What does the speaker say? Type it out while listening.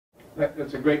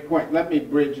That's a great point. Let me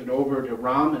bridge it over to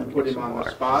Ram and put him on the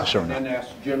spot, Sure. and then ask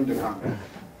Jim to comment.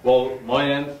 Well, my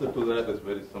answer to that is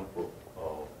very simple,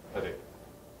 Eric.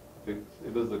 It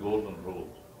is the golden rule.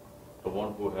 The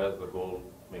one who has the gold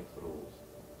makes the rules.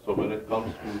 So when it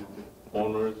comes to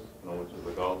owners, which is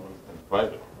the government and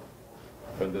private,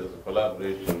 when there is a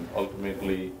collaboration,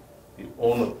 ultimately the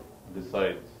owner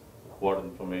decides what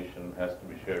information has to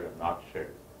be shared and not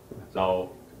shared. Now,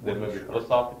 there may be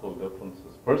philosophical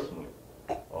differences personally,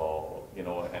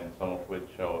 and some of which,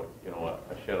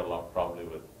 I share a lot probably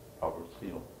with Howard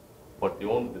Seal. But the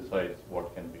owner decides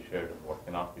what can be shared and what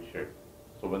cannot be shared.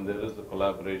 So when there is a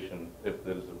collaboration, if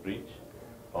there is a breach,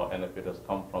 and if it has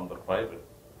come from the private,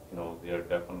 they are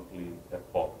definitely at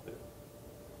fault there.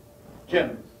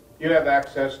 Jim, you have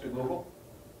access to Google.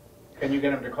 Can you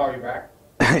get him to call you back?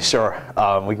 Sure,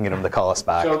 we can get him to call us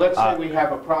back. So let's say we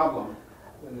have a problem.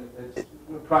 It's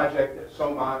a project that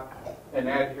Somat and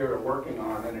Ed here are working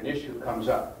on, and an issue comes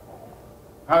up.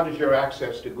 How does your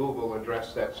access to Google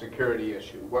address that security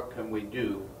issue? What can we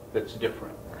do that's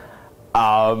different?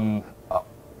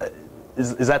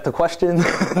 Is that the question?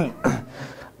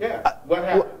 Yeah, what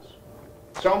happens?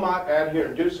 Somat, Ed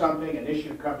here, do something, an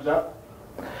issue comes up.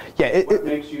 Yeah, what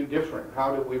makes you different?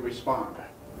 How do we respond?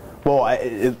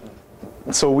 Well,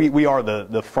 so we are the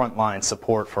frontline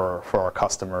support for our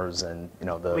customers, and the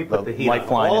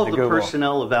lifeline all into of the Google.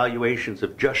 personnel evaluations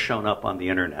have just shown up on the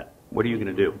internet. What are you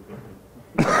going to do?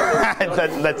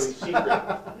 That's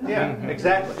Yeah,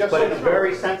 exactly. But it's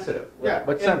very sensitive. Yeah,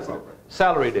 But sensitive.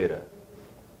 Salary data.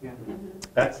 Yeah.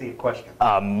 That's the question.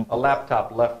 A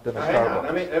laptop left in a Hang on,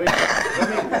 Starbucks.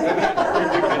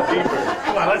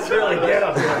 Come on, let's really get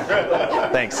him here.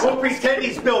 thanks. We'll pretend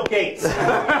he's Bill Gates.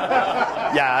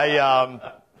 Yeah,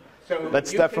 So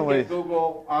that's you definitely. can get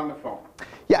Google on the phone.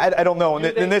 Yeah, I don't know.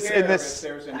 Do they In this, care if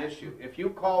there's an issue? If you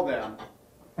call them,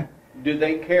 do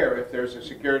they care if there's a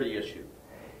security issue?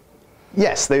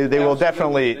 yes, they will Absolutely.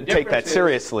 definitely The take that difference is,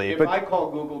 seriously. If But I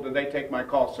call Google, do they take my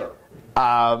call, sir?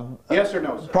 Yes or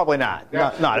no, sir? probably not.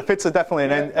 Not if it's definitely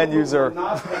an end Google user. will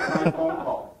not take my phone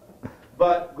call,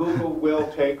 but Google will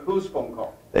take whose phone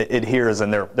call? It adheres,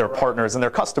 and their partners and their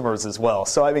customers as well.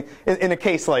 So I mean, in a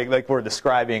case like we're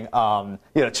describing,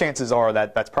 chances are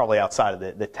that that's probably outside of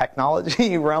the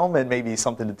technology realm and maybe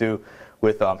something to do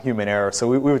with human error. So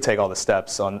we would take all the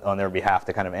steps on their behalf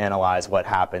to kind of analyze what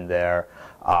happened there,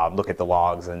 look at the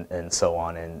logs and so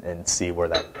on, and see where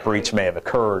that breach may have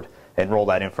occurred, and roll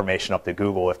that information up to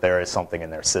Google if there is something in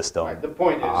their system. Right, the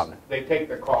point is, they take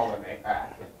the call and they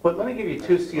act. But let me give you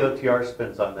two COTR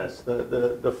spins on this.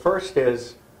 The first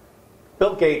is,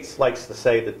 Bill Gates likes to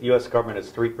say that the U.S. government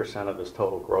is 3% of his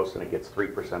total gross, and it gets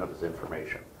 3% of his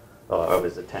information, of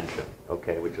his attention,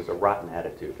 okay, which is a rotten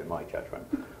attitude in my judgment.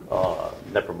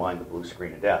 Never mind the blue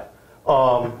screen of death.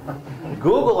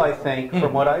 Google, I think,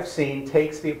 from what I've seen,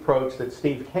 takes the approach that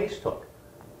Steve Case took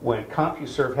when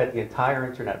CompuServe had the entire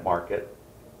internet market,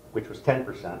 which was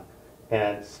 10%,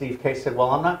 and Steve Case said, well,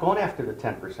 I'm not going after the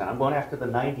 10%, I'm going after the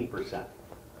 90%.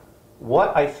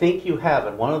 What I think you have,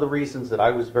 and one of the reasons that I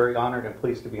was very honored and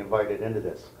pleased to be invited into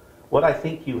this, what I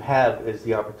think you have is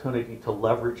the opportunity to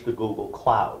leverage the Google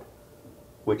Cloud,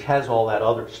 which has all that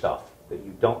other stuff that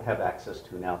you don't have access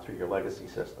to now through your legacy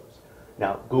systems.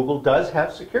 Now, Google does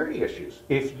have security issues.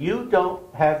 If you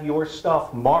don't have your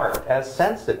stuff marked as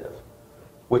sensitive,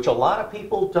 which a lot of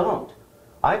people don't,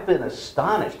 I've been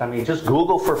astonished. I mean, just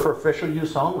Google for official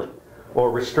use only, or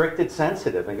restricted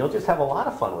sensitive, and you'll just have a lot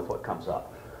of fun with what comes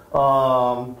up.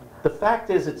 The fact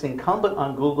is, it's incumbent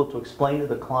on Google to explain to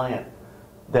the client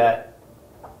that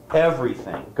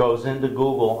everything goes into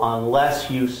Google unless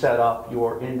you set up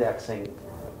your indexing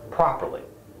properly.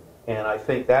 And I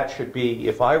think that should be,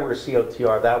 if I were a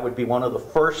COTR, that would be one of the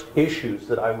first issues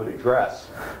that I would address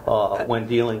when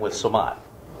dealing with Somat.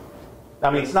 I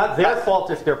mean, it's not their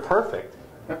fault if they're perfect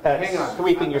at Hang on.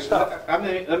 sweeping your stuff.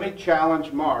 Let me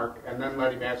challenge Mark and then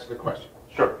let him answer the question.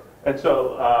 Sure. And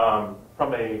so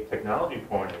from a technology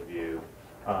point of view,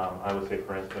 I would say,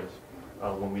 for instance,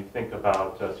 when we think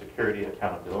about security and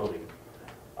accountability,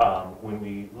 when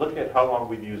we look at how long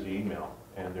we've used email,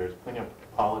 and there's plenty of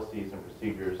policies and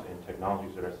procedures and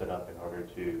technologies that are set up in order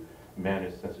to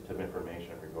manage sensitive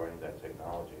information regarding that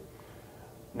technology.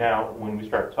 Now, when we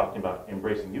start talking about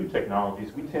embracing new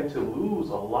technologies, we tend to lose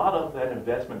a lot of that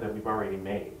investment that we've already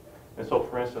made. And so,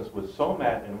 for instance, with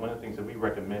Somat, and one of the things that we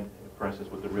recommend, for instance,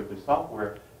 with the Ripley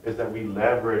software, is that we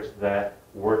leverage that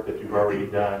work that you've already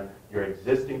done, your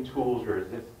existing tools, your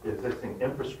existing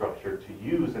infrastructure to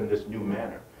use in this new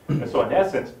manner. And so, in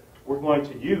essence, we're going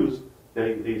to use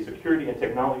the security and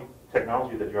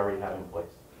technology that you already have in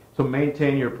place. So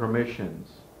maintain your permissions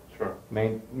Sure.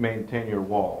 maintain your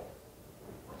wall.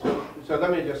 So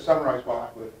let me just summarize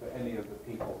what with any of the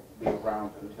people be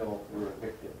around until we're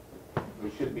evicted. We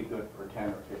should be good for 10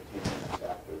 or 15 minutes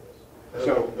after this.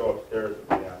 So we can go upstairs if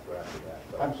we have to after that.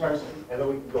 So. I'm sorry, sir? And then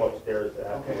we can go upstairs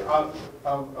after. Okay,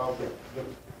 I'll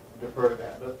defer to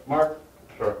that. But Mark?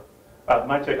 Sure.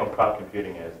 My take on cloud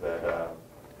computing is that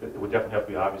it would definitely help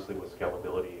you, obviously, with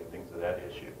scalability and things of that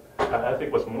issue. I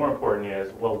think what's more important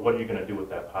is, well, what are you going to do with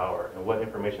that power? And what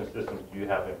information systems do you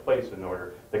have in place in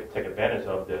order to take advantage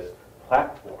of this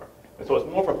platform? And so it's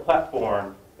more of a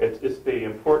platform. It's the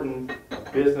important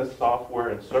business software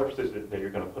and services that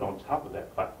you're going to put on top of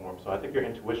that platform. So I think your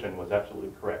intuition was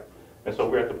absolutely correct. And so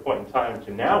we're at the point in time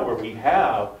to now where we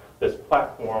have this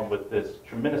platform with this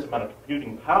tremendous amount of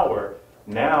computing power.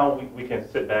 Now we can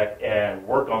sit back and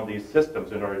work on these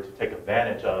systems in order to take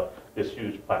advantage of this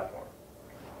huge platform.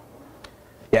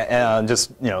 Yeah, and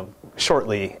just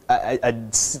shortly, I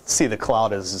see the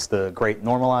cloud as just the great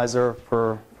normalizer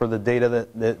for the data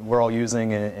that we're all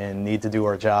using and need to do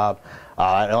our job.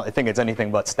 I think it's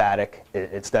anything but static.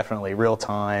 It's definitely real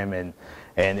time, and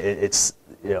it's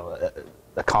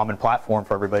a common platform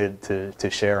for everybody to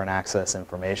share and access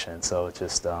information. So it's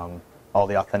just all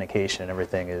the authentication and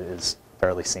everything is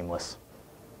fairly seamless.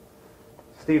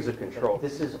 Steve's a control.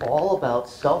 This is all about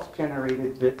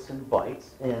self-generated bits and bytes,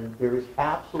 and there is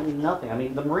absolutely nothing. I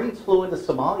mean, the Marines flew into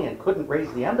Somalia and couldn't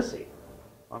raise the embassy.